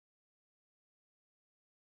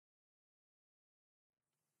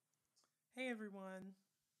Hey everyone.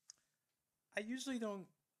 I usually don't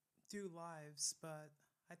do lives, but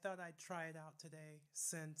I thought I'd try it out today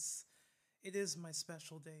since it is my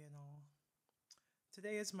special day and all.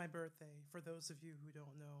 Today is my birthday, for those of you who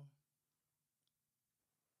don't know.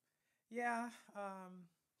 Yeah,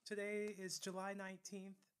 today is July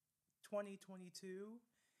 19th, 2022,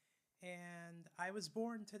 and I was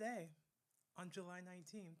born today on July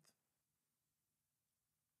 19th.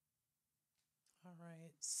 All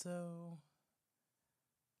right, so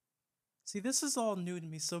see, this is all new to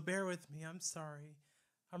me, so bear with me. I'm sorry.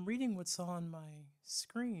 I'm reading what's on my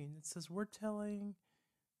screen. It says, we're telling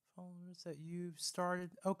followers that you've started.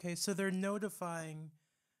 Okay, so they're notifying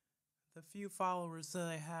the few followers that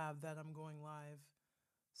I have that I'm going live.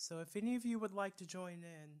 So if any of you would like to join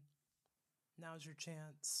in, now's your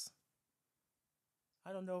chance.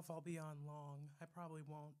 I don't know if I'll be on long. I probably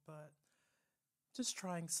won't, but just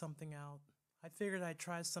trying something out. I figured I'd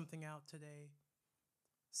try something out today,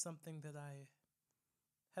 something that I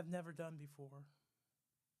have never done before.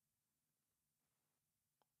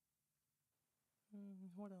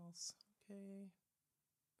 What else? Okay.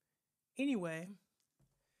 Anyway,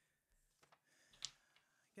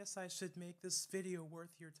 I guess I should make this video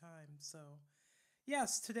worth your time. So,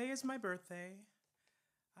 yes, today is my birthday.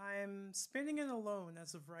 I'm spending it alone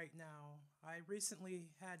as of right now. I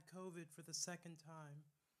recently had COVID for the second time,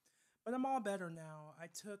 but I'm all better now. I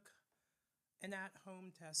took an at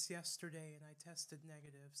home test yesterday and I tested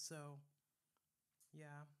negative, so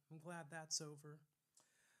yeah, I'm glad that's over.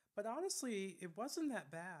 But honestly, it wasn't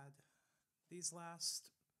that bad these last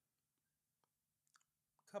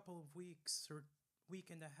couple of weeks or week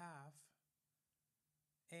and a half.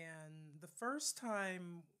 And the first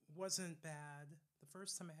time wasn't bad, the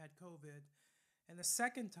first time I had COVID, and the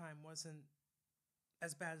second time wasn't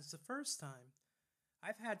as bad as the first time.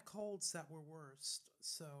 I've had colds that were worse.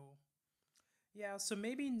 So, yeah, so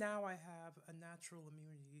maybe now I have a natural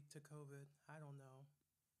immunity to COVID. I don't know.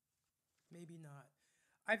 Maybe not.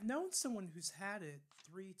 I've known someone who's had it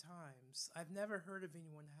 3 times. I've never heard of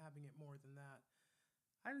anyone having it more than that.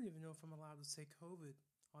 I don't even know if I'm allowed to say COVID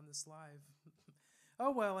on this live.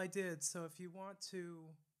 Oh, well, I did. So if you want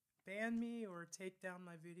to ban me or take down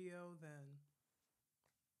my video, then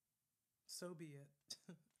so be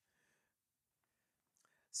it.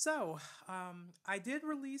 So, I did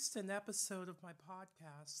release an episode of my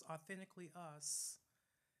podcast, Authentically Us,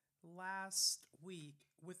 last week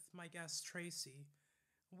with my guest Tracy.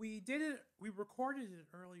 We recorded it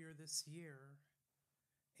earlier this year,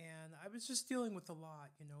 and I was just dealing with a lot,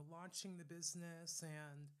 launching the business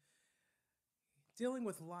and dealing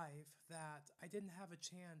with life that I didn't have a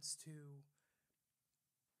chance to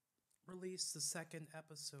release the second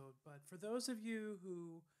episode. But for those of you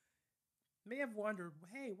who may have wondered,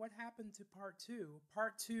 hey, what happened to part two?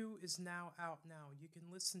 Part two is now out now. You can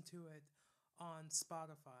listen to it on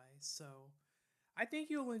Spotify. So I think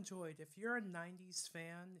you'll enjoy it. If you're a 90s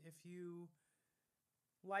fan, if you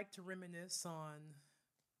like to reminisce on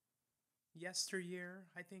yesteryear,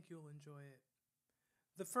 I think you'll enjoy it.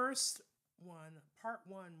 The first one, part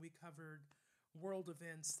one, we covered world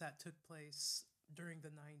events that took place during the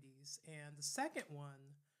 90s. And the second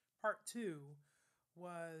one, part two,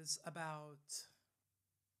 was about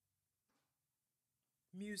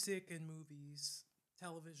music and movies,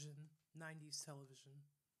 television, 90s television.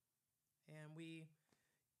 And we,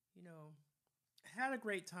 you know, had a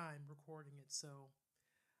great time recording it. So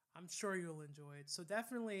I'm sure you'll enjoy it. So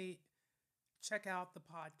definitely check out the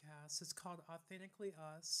podcast. It's called Authentically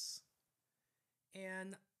Us.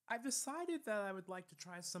 And I've decided that I would like to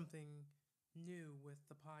try something new with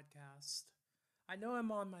the podcast. I know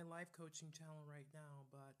I'm on my life coaching channel right now,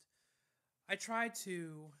 but I try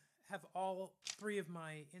to have all three of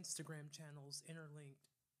my Instagram channels interlinked.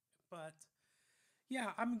 But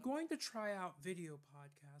yeah, I'm going to try out video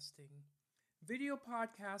podcasting. Video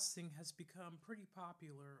podcasting has become pretty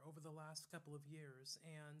popular over the last couple of years,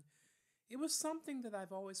 and it was something that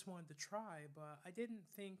I've always wanted to try, but I didn't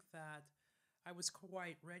think that I was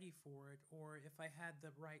quite ready for it or if I had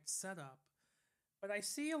the right setup. But I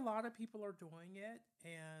see a lot of people are doing it,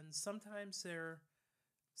 and sometimes their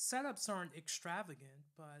setups aren't extravagant,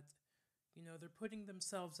 but they're putting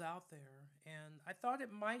themselves out there. And I thought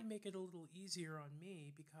it might make it a little easier on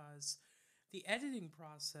me because the editing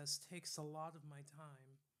process takes a lot of my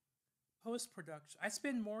time. Post production, I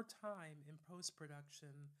spend more time in post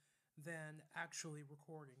production than actually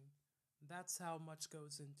recording. That's how much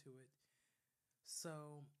goes into it.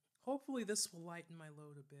 So hopefully, this will lighten my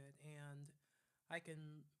load a bit and I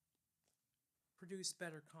can produce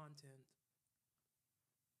better content.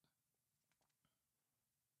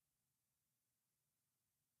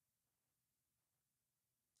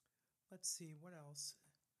 Let's see, what else?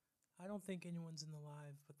 I don't think anyone's in the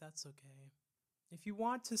live, but that's okay. If you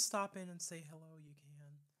want to stop in and say hello, you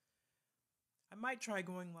can. I might try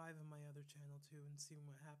going live on my other channel too and seeing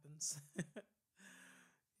what happens.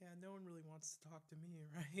 Yeah, no one really wants to talk to me,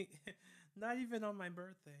 right? Not even on my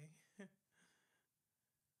birthday.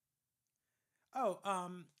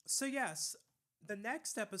 So yes, the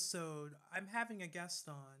next episode, I'm having a guest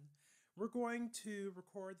on. We're going to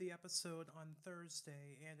record the episode on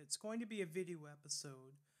Thursday, and it's going to be a video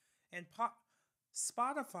episode. And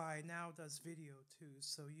Spotify now does video too,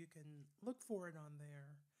 so you can look for it on there.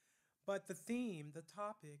 But the theme, the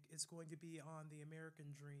topic, is going to be on the American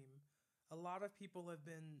dream. A lot of people have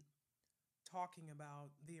been talking about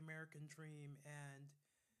the American dream and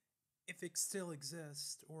if it still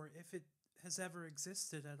exists or if it has ever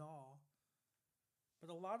existed at all.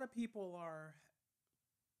 But a lot of people are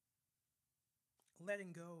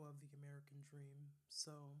letting go of the American dream.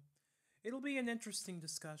 So it'll be an interesting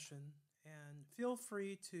discussion. And feel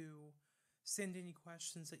free to send any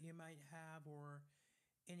questions that you might have or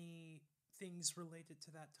any things related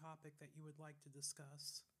to that topic that you would like to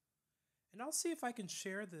discuss. And I'll see if I can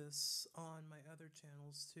share this on my other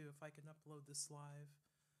channels too, if I can upload this live.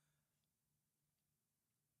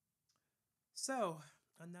 So,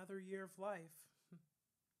 another year of life.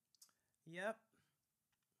 Yep.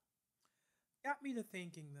 Got me to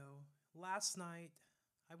thinking though. Last night,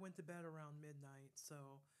 I went to bed around midnight, so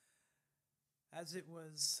as it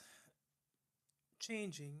was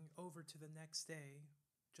changing over to the next day,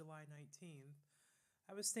 July 19th,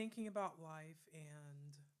 I was thinking about life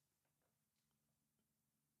and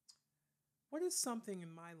what is something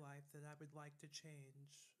in my life that I would like to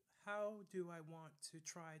change? How do I want to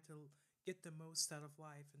try to get the most out of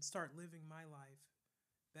life and start living my life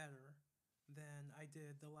better than I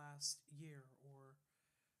did the last year or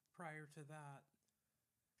prior to that?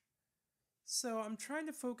 So I'm trying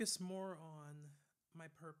to focus more on my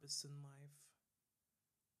purpose in life.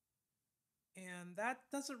 And that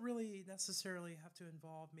doesn't really necessarily have to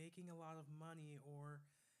involve making a lot of money or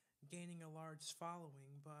gaining a large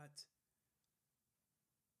following, but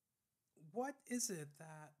what is it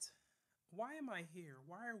that, why am I here?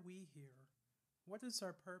 Why are we here? What is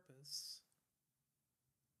our purpose?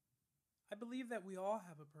 I believe that we all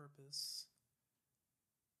have a purpose.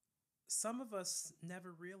 Some of us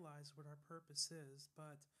never realize what our purpose is,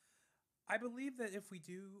 but I believe that if we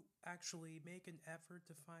do actually make an effort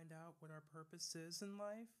to find out what our purpose is in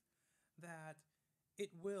life, that it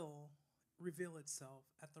will reveal itself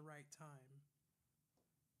at the right time.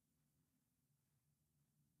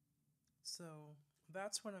 So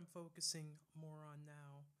that's what I'm focusing more on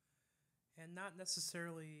now, and not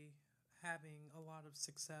necessarily having a lot of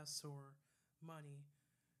success or money.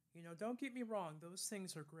 You know, don't get me wrong, those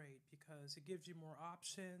things are great because it gives you more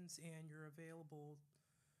options and you're available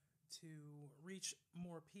to reach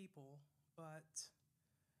more people. But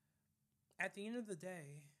at the end of the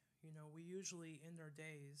day, you know, we usually end our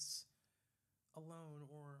days alone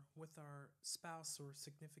or with our spouse or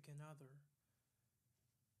significant other.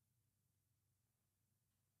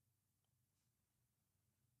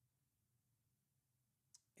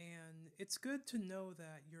 And it's good to know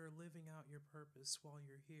that you're living out your purpose while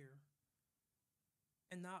you're here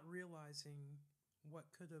and not realizing what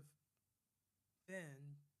could have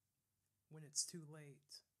been when it's too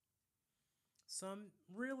late. So I'm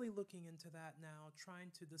really looking into that now, trying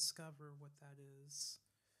to discover what that is,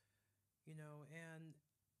 you know, and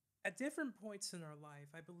at different points in our life,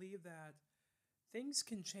 I believe that things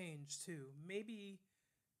can change too. Maybe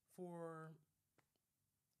for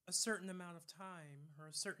a certain amount of time or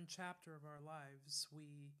a certain chapter of our lives,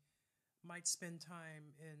 we might spend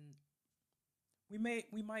time in we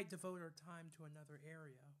might devote our time to another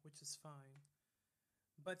area, which is fine.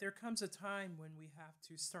 But there comes a time when we have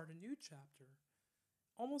to start a new chapter,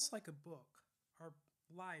 almost like a book. Our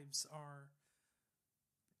lives are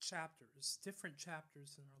chapters, different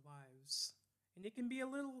chapters in our lives. And it can be a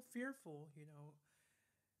little fearful, you know,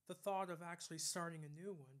 the thought of actually starting a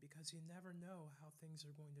new one because you never know how things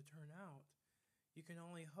are going to turn out. You can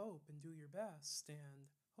only hope and do your best and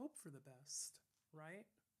hope for the best, right?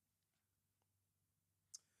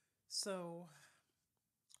 So,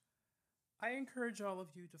 I encourage all of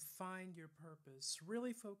you to find your purpose,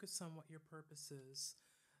 really focus on what your purpose is.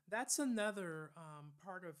 That's another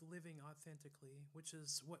part of living authentically, which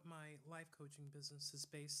is what my life coaching business is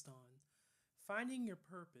based on. Finding your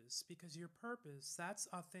purpose, because your purpose, that's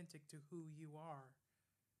authentic to who you are.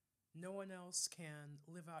 No one else can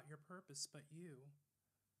live out your purpose but you.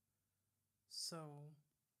 So,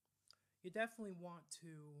 you definitely want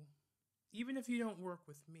to, even if you don't work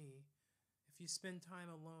with me, if if you spend time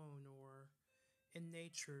alone or in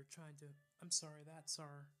nature trying to. I'm sorry, that's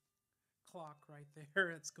our clock right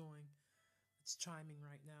there. It's going. It's chiming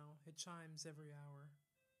right now. It chimes every hour.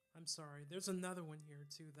 I'm sorry. There's another one here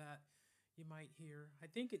too that you might hear. I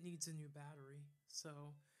think it needs a new battery. So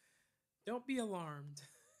don't be alarmed.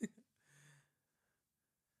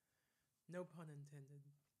 No pun intended.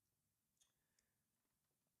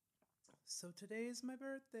 So today is my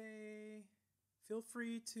birthday. Feel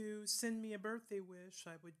free to send me a birthday wish.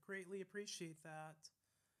 I would greatly appreciate that.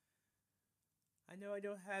 I know I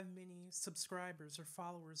don't have many subscribers or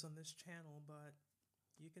followers on this channel, but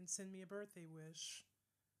you can send me a birthday wish.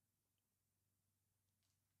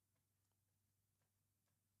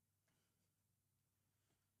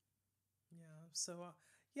 Yeah,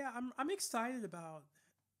 yeah, I'm excited about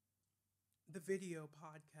the video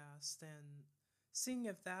podcast and seeing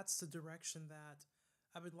if that's the direction that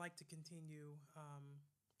I would like to continue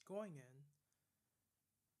going in.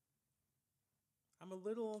 I'm a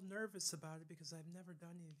little nervous about it because I've never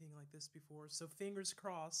done anything like this before. So fingers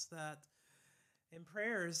crossed that and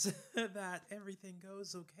prayers that everything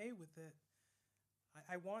goes okay with it.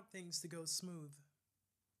 I want things to go smoothly.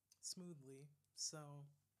 So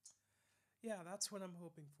yeah, that's what I'm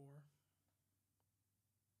hoping for.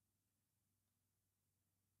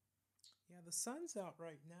 Yeah, the sun's out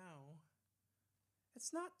right now.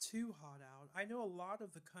 It's not too hot out. I know a lot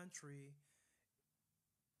of the country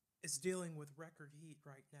is dealing with record heat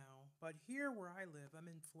right now, but here where I live, I'm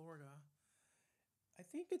in Florida. I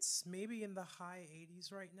think it's maybe in the high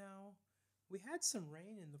 80s right now. We had some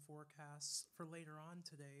rain in the forecast for later on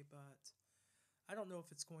today, but I don't know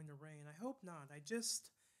if it's going to rain. I hope not. I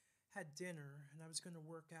just had dinner and I was going to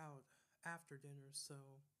work out after dinner, so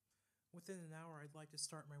within an hour I'd like to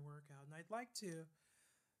start my workout. And I'd like to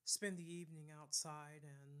spend the evening outside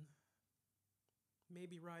and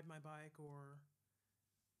maybe ride my bike or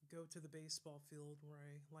go to the baseball field where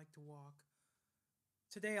I like to walk.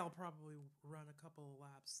 Today I'll probably run a couple of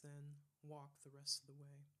laps, then walk the rest of the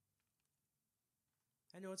way.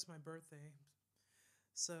 I know it's my birthday,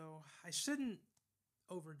 so I shouldn't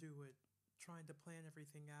overdo it, trying to plan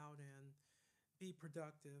everything out and be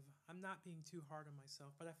productive. I'm not being too hard on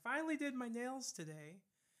myself, but I finally did my nails today.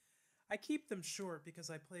 I keep them short because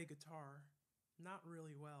I play guitar. Not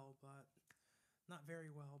really well, but not very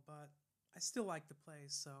well, but I still like to play,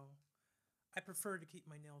 so I prefer to keep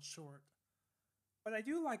my nails short. But I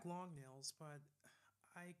do like long nails, but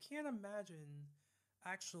I can't imagine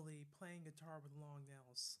actually playing guitar with long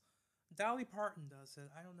nails. Dolly Parton does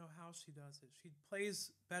it. I don't know how she does it. She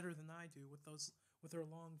plays better than I do with her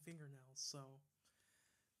long fingernails. So,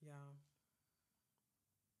 yeah.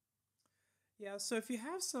 Yeah, so if you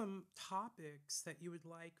have some topics that you would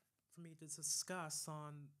like for me to discuss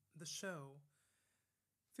on the show,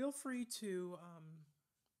 feel free to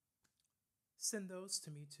send those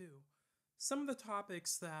to me too. Some of the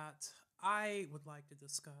topics that I would like to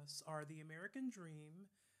discuss are the American Dream,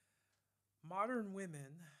 modern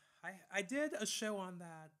women. I did a show on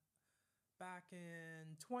that back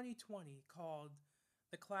in 2020 called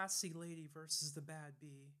The Classy Lady versus the Bad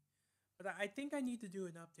Bee. But I think I need to do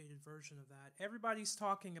an updated version of that. Everybody's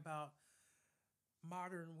talking about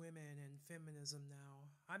modern women and feminism now.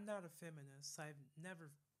 I'm not a feminist. I've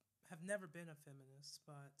never been a feminist,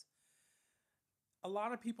 but a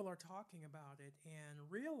lot of people are talking about it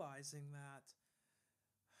and realizing that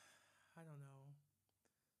I don't know.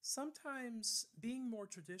 Sometimes being more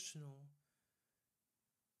traditional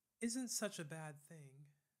isn't such a bad thing.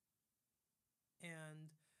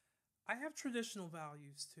 And I have traditional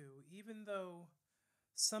values too, even though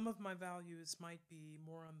some of my values might be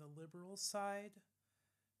more on the liberal side.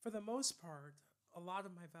 For the most part, a lot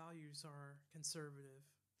of my values are conservative.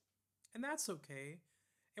 And that's okay.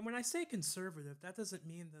 And when I say conservative, that doesn't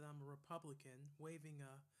mean that I'm a Republican waving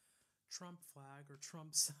a Trump flag or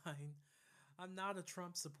Trump sign. I'm not a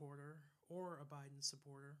Trump supporter or a Biden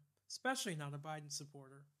supporter, especially not a Biden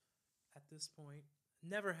supporter at this point.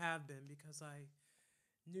 Never have been because I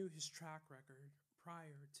knew his track record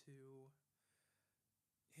prior to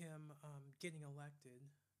him getting elected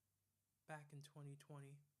back in 2020.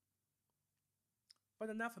 But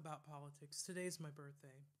enough about politics. Today's my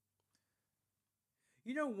birthday.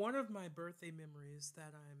 You know, one of my birthday memories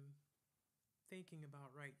that I'm thinking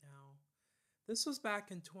about right now, this was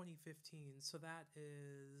back in 2015, so that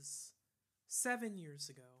is 7 years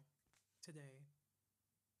ago today.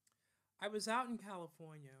 I was out in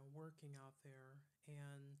California working out there,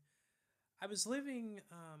 and I was living,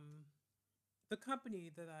 the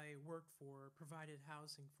company that I worked for provided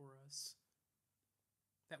housing for us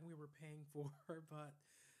that we were paying for, but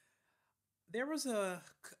There was a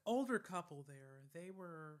older couple there. They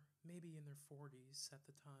were maybe in their 40s at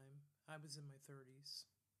the time. I was in my 30s,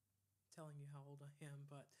 telling you how old I am.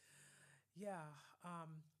 But yeah,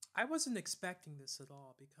 I wasn't expecting this at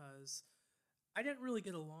all because I didn't really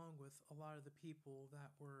get along with a lot of the people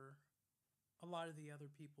that were, a lot of the other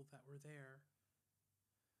people that were there.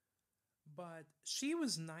 But she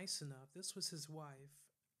was nice enough. This was his wife.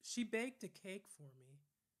 She baked a cake for me.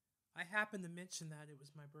 I happened to mention that it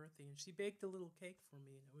was my birthday, and she baked a little cake for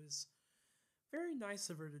me, and it was very nice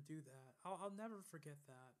of her to do that. I'll never forget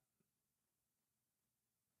that.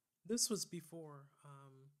 This was before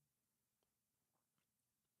I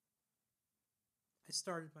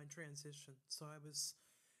started my transition, so I was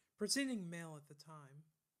presenting male at the time.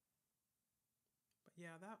 But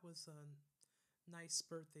yeah, that was a nice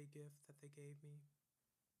birthday gift that they gave me.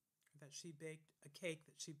 That she baked a cake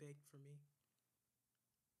that she baked for me.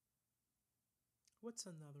 What's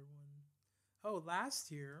another one? Oh,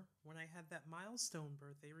 last year when I had that milestone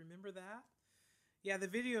birthday, remember that? Yeah, the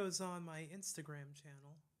video is on my Instagram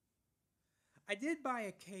channel. I did buy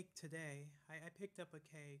a cake today. I picked up a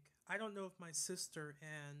cake. I don't know if my sister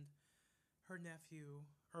and her nephew,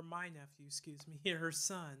 or my nephew, excuse me, her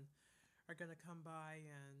son, are going to come by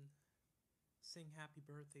and sing happy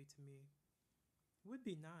birthday to me. Would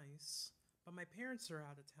be nice, but my parents are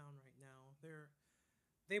out of town right now.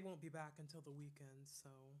 They won't be back until the weekend,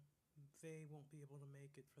 so they won't be able to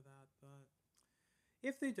make it for that. But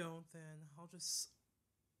if they don't, then I'll just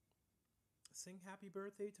sing happy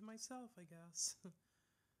birthday to myself, I guess.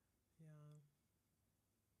 Yeah,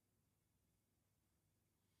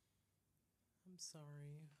 I'm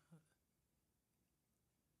sorry.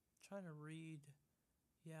 Trying to read.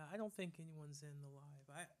 Yeah, I don't think anyone's in the live.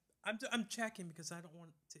 I'm checking because I don't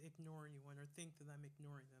want to ignore anyone or think that I'm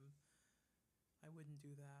ignoring them. I wouldn't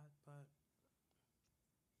do that, but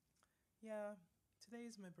yeah, today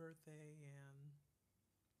is my birthday, and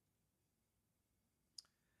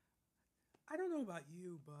I don't know about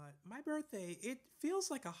you, but my birthday, it feels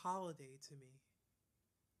like a holiday to me.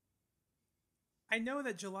 I know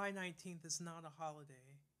that July 19th is not a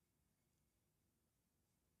holiday.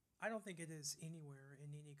 I don't think it is anywhere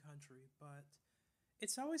in any country, but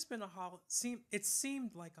it's always been a it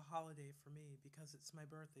seemed like a holiday for me because it's my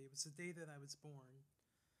birthday. It was the day that I was born.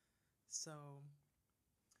 So,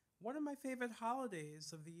 one of my favorite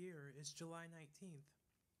holidays of the year is July 19th.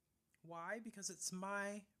 Why? Because it's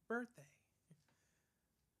my birthday.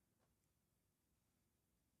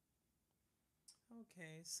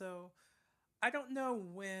 Okay, so I don't know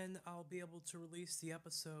when I'll be able to release the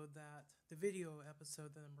video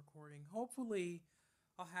episode that I'm recording. Hopefully,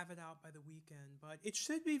 I'll have it out by the weekend, but it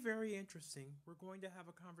should be very interesting. We're going to have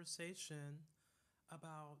a conversation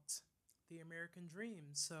about the American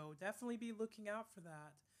dream, so definitely be looking out for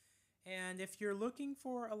that. And if you're looking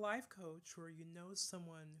for a life coach or you know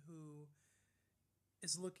someone who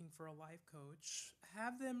is looking for a life coach,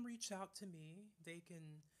 have them reach out to me. They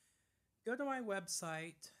can go to my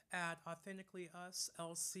website at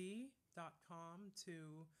authenticallyuslc.com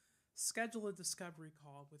to schedule a discovery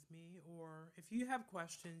call with me. Or if you have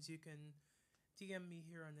questions, you can DM me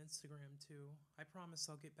here on Instagram too. I promise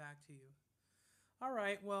I'll get back to you. All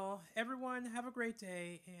right, well, everyone, have a great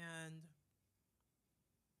day and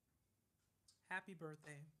happy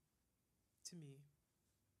birthday to me.